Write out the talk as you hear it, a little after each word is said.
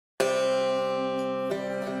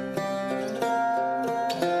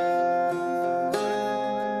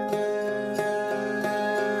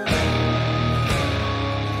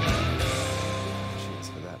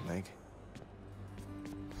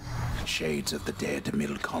spirits of the dead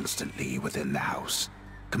mill constantly within the house,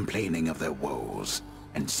 complaining of their woes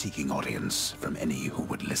and seeking audience from any who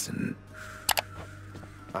would listen.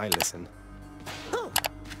 I listen. Oh,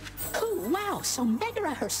 wow, so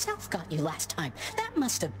Megara herself got you last time. That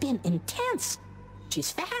must have been intense.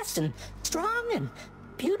 She's fast and strong and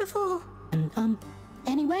beautiful. And,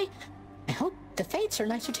 anyway, I hope the fates are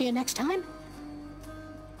nicer to you next time.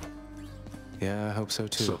 Yeah, I hope so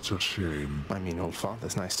too. Such a shame. I mean, old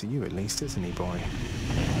father's nice to you at least, isn't he, boy?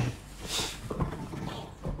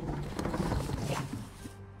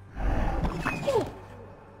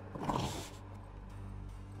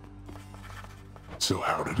 So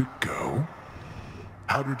how did it go?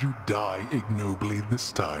 How did you die ignobly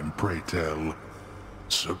this time, pray tell?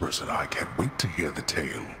 Cerberus and I can't wait to hear the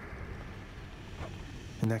tale.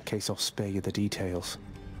 In that case, I'll spare you the details.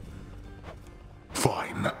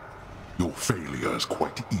 Fine. Your failure is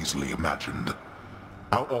quite easily imagined.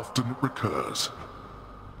 How often it recurs?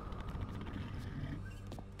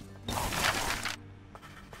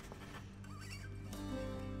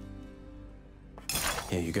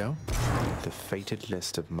 Here you go. The fated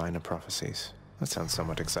list of minor prophecies. That sounds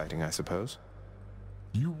somewhat exciting, I suppose.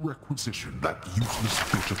 You requisition that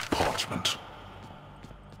useless bit of parchment.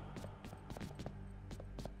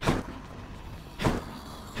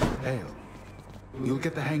 Hail. You'll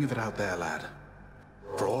get the hang of it out there, lad.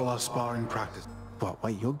 For all our sparring practice. What,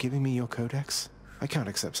 wait, you're giving me your codex? I can't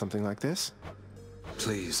accept something like this.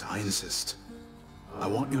 Please, I insist. I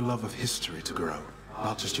want your love of history to grow,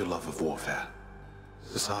 not just your love of warfare.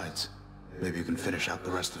 Besides, maybe you can finish out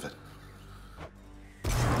the rest of it.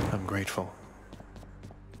 I'm grateful.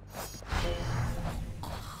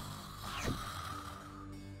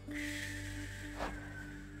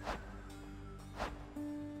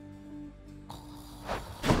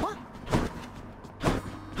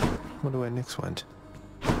 Wonder where Nyx went.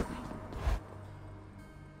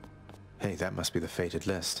 Hey, that must be the fated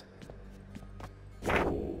list.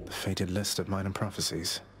 The fated list of minor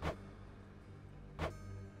prophecies.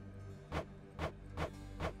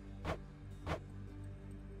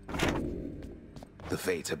 The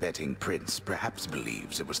fate-abetting prince perhaps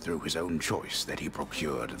believes it was through his own choice that he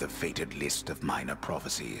procured the fated list of minor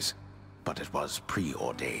prophecies, but it was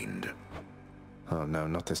preordained. Oh no,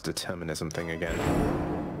 not this determinism thing again.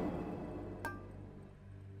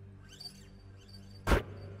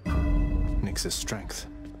 Nyx's strength.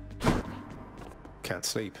 Can't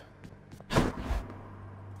sleep.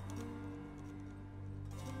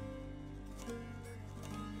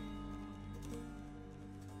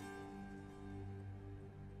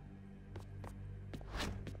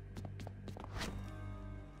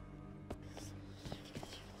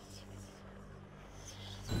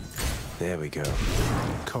 There we go.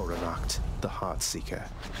 Coronacht, the Heart Seeker.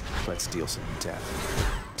 Let's deal some death.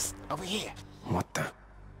 Psst, over here. What the?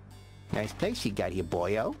 Nice place you got here,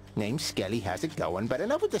 boyo. Name's Skelly, how's it going? But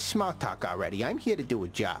enough with the small talk already. I'm here to do a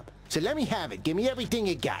job. So let me have it. Give me everything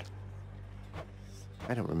you got.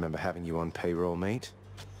 I don't remember having you on payroll, mate.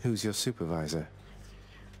 Who's your supervisor?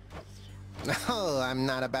 Oh, I'm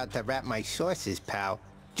not about to wrap my sources, pal.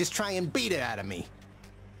 Just try and beat it out of me.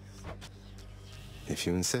 If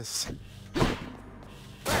you insist.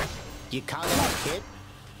 You call it out, kid?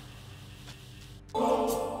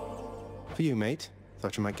 For you, mate.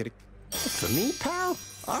 Thought you might get a... For me, pal?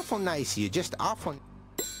 Awful nice of you, just awful...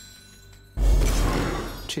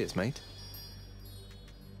 Cheers, mate.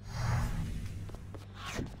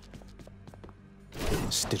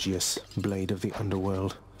 Stygius, blade of the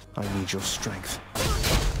Underworld. I need your strength.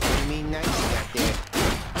 You mean nice you got there?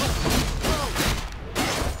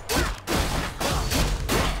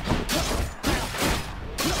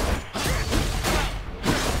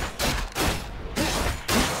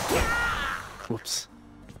 Whoops.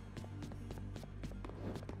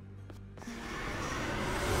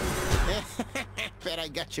 Bet I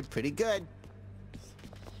got you pretty good.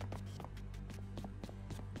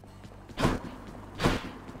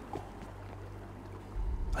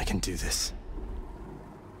 I can do this.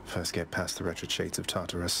 First get past the wretched shades of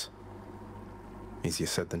Tartarus. Easier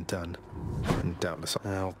said than done. And doubtless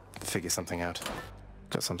I'll figure something out.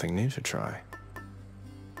 Got something new to try.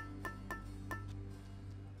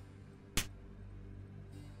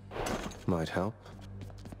 Might help.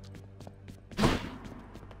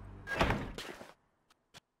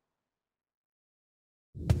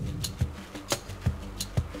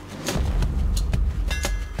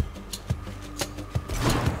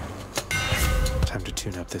 Time to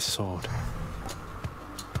tune up this sword.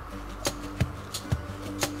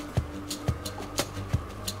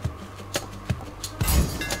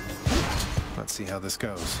 Let's see how this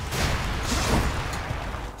goes.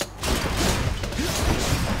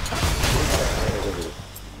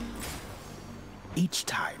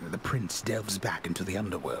 prince delves back into the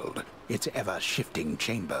Underworld, its ever-shifting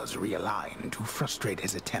chambers realign to frustrate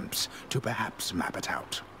his attempts to perhaps map it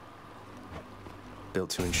out.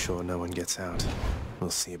 Built to ensure no one gets out. We'll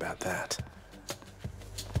see about that.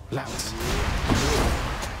 Louts!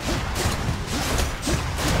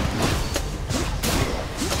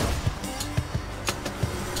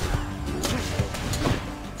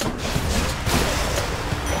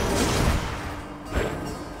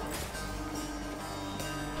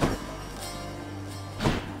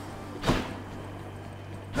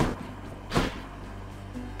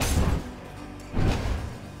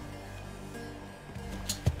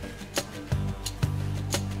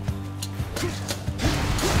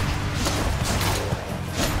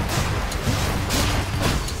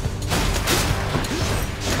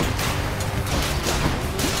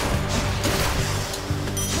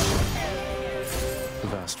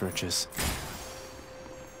 Riches.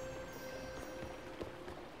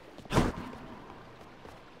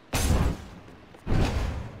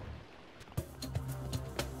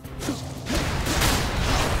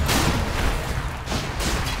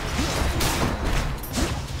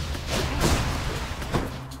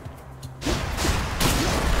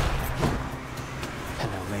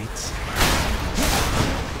 Hello, mates.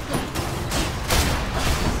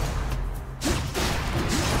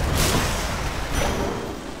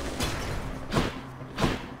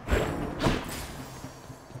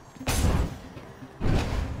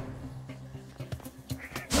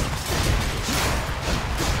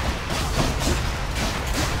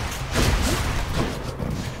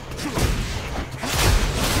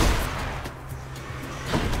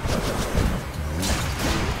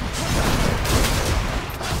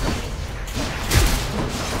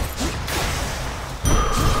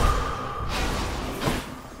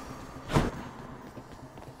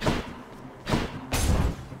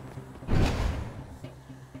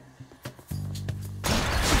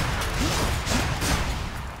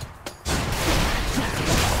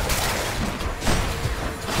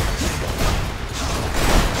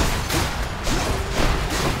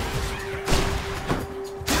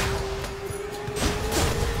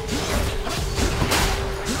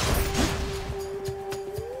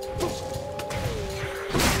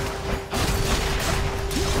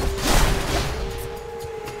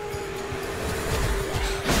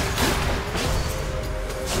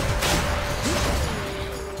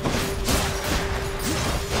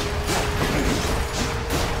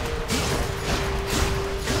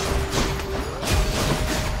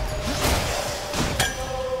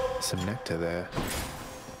 Some nectar there.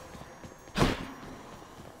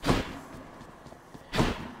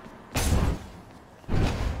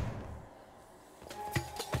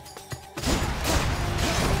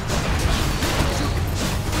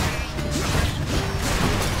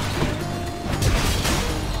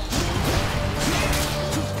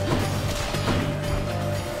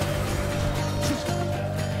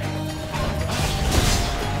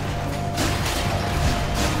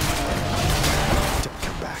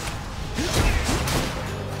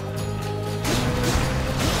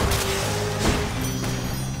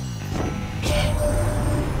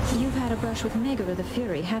 With Megara the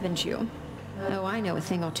Fury, haven't you? Oh, I know a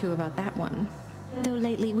thing or two about that one. Though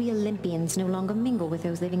lately we Olympians no longer mingle with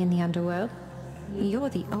those living in the Underworld. You're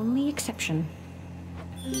the only exception.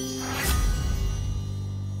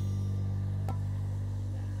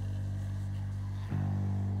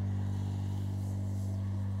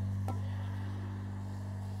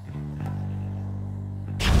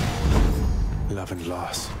 Love and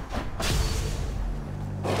loss.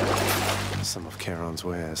 Some of Charon's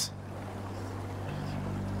wares.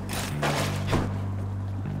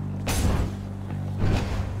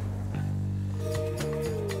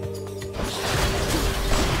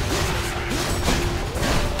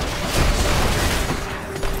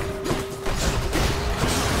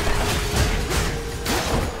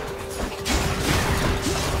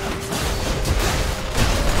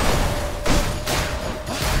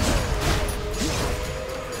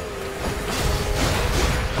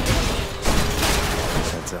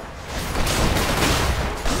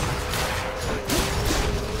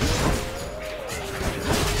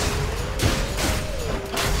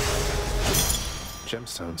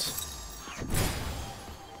 Gemstones.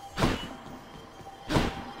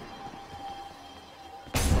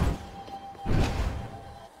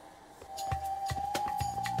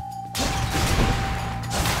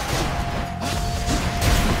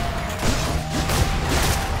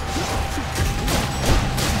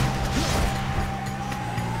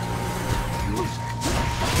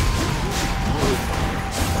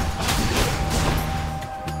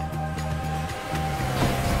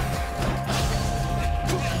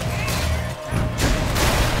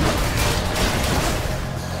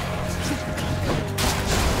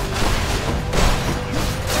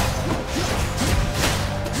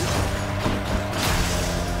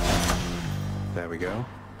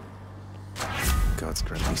 God's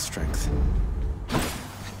grant me strength.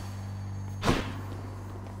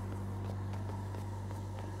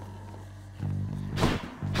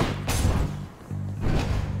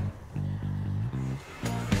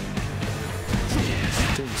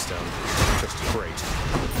 Tombstone. Just great.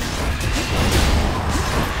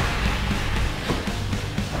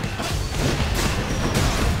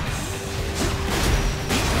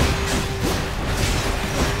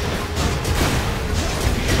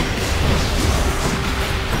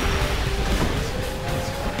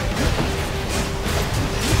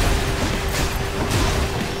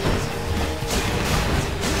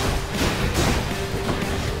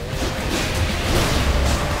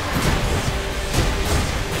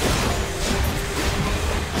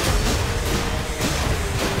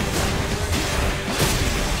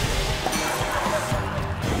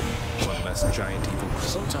 Giant evil.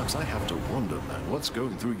 Sometimes I have to wonder, man, what's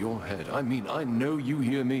going through your head? I mean, I know you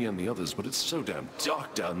hear me and the others, but it's so damn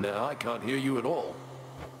dark down there, I can't hear you at all.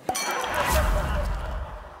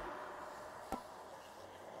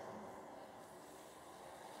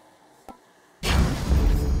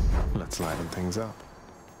 Let's liven things up.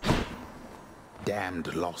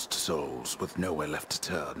 Damned lost souls with nowhere left to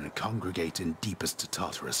turn congregate in deepest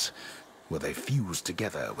Tartarus, where they fuse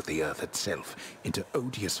together with the earth itself into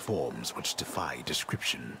odious forms which defy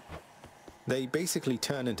description. They basically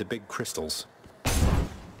turn into big crystals.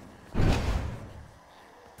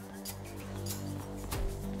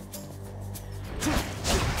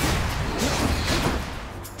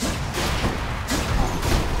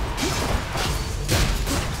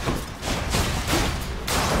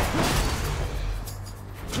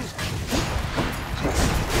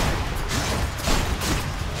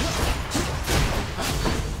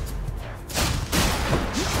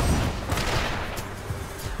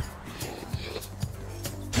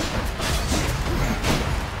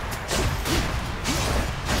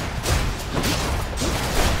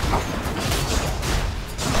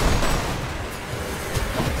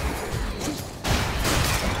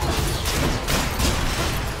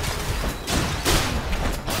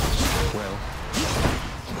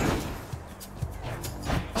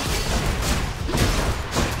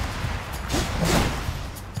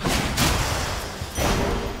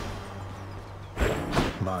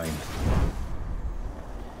 Mine.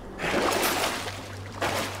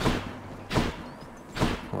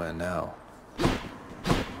 Where now?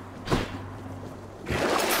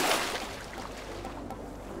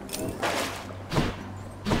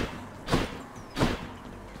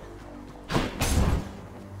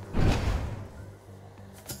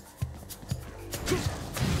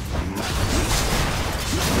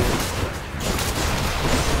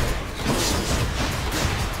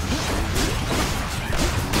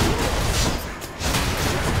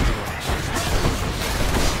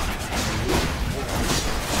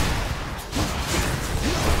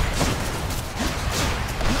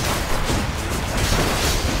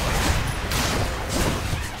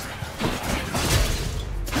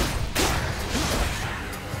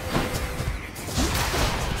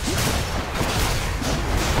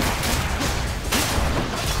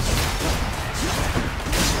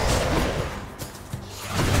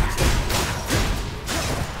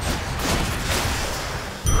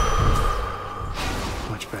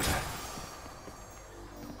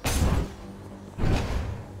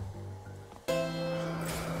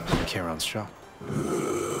 Charon's shop.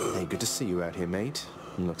 Hey, good to see you out here, mate.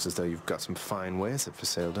 Looks as though you've got some fine wares up for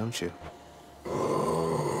sale, don't you?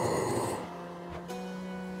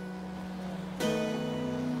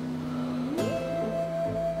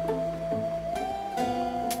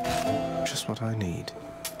 Just what I need.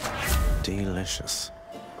 Delicious.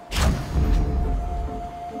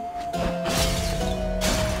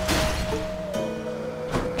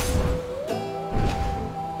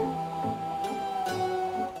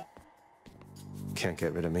 Can't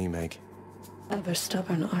get rid of me, Meg. Ever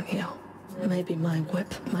stubborn, aren't you? Maybe my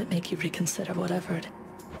whip might make you reconsider whatever it is.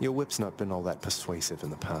 Your whip's not been all that persuasive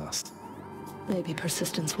in the past. Maybe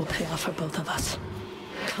persistence will pay off for both of us.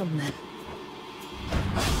 Come then.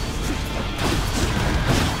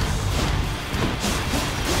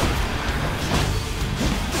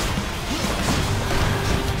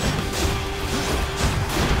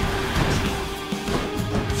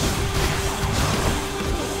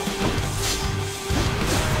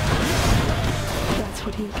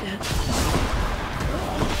 What do you get?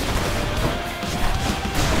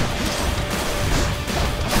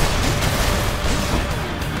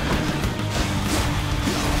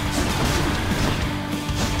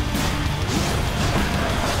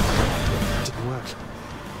 Didn't work.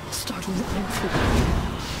 Start running through.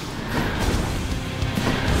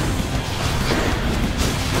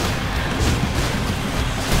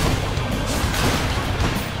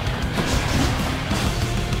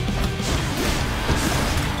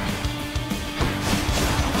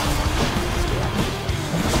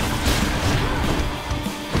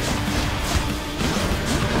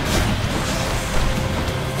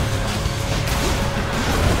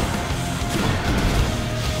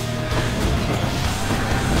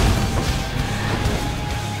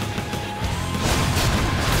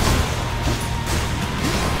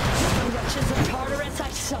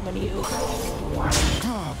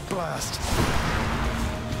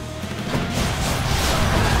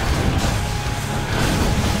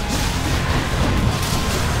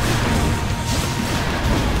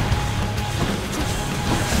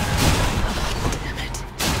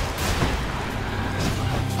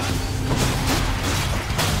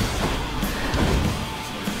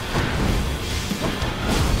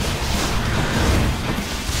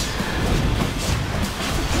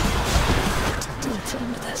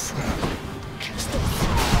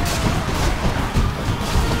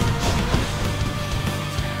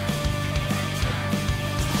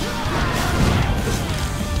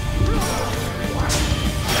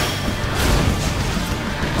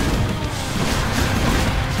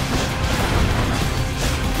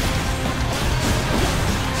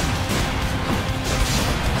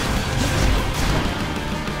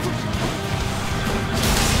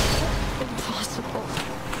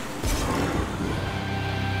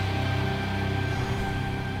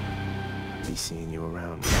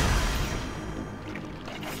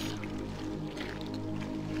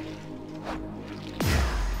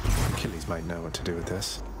 might know what to do with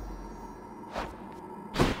this.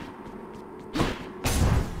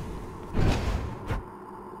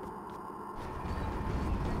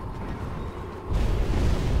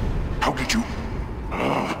 How did you...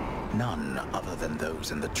 None other than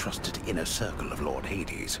those in the trusted inner circle of Lord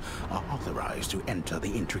Hades are authorized to enter the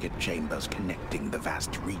intricate chambers connecting the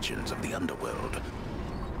vast regions of the Underworld.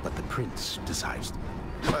 But the prince decides...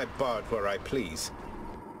 I barred where I please.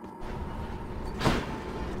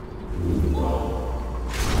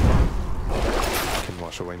 Can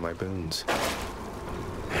wash away my boons.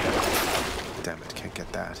 Damn it, can't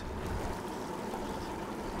get that.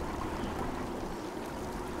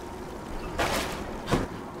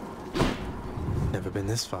 Never been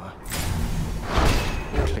this far.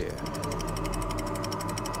 Clear.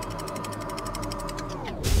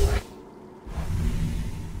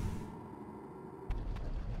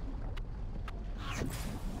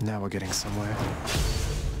 Now we're getting somewhere.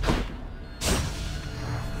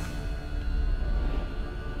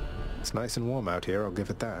 It's nice and warm out here, I'll give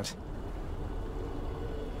it that.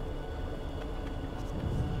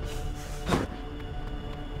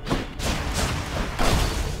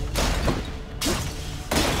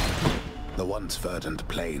 The once verdant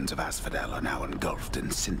plains of Asphodel are now engulfed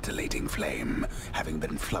in scintillating flame, having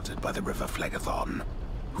been flooded by the river Phlegethon,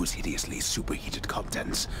 whose hideously superheated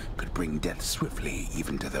contents could bring death swiftly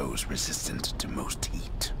even to those resistant to most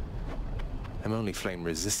heat. I'm only flame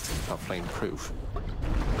resistant, not flame proof.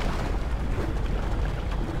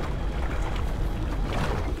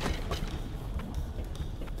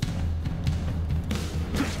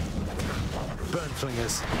 Burn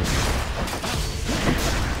flingers.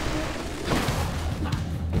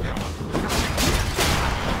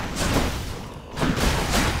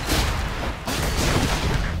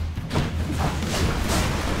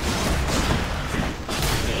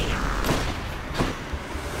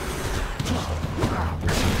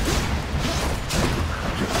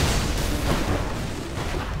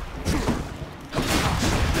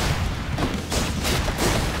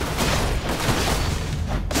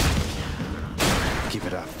 Give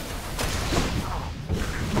it up.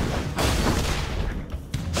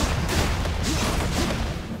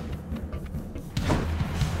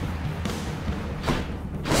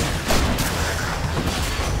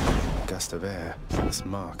 Gust of air. This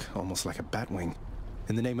mark, almost like a batwing.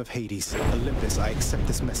 In the name of Hades, Olympus, I accept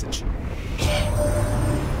this message.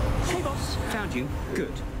 Hey boss, found you.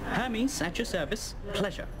 Good. Hermes, at your service.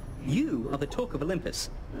 Pleasure. You are the talk of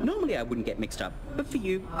Olympus. Normally I wouldn't get mixed up, but for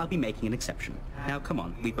you, I'll be making an exception. Now come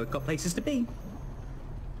on, we've both got places to be.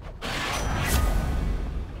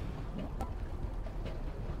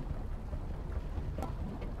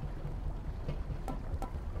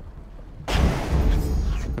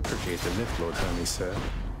 Appreciate the lift, Lord Hermes, sir.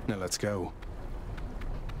 Now let's go.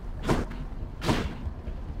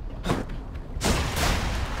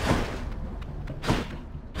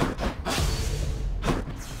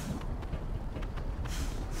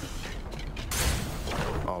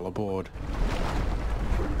 All aboard.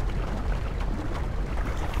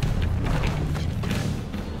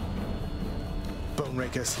 Bone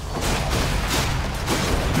rakers.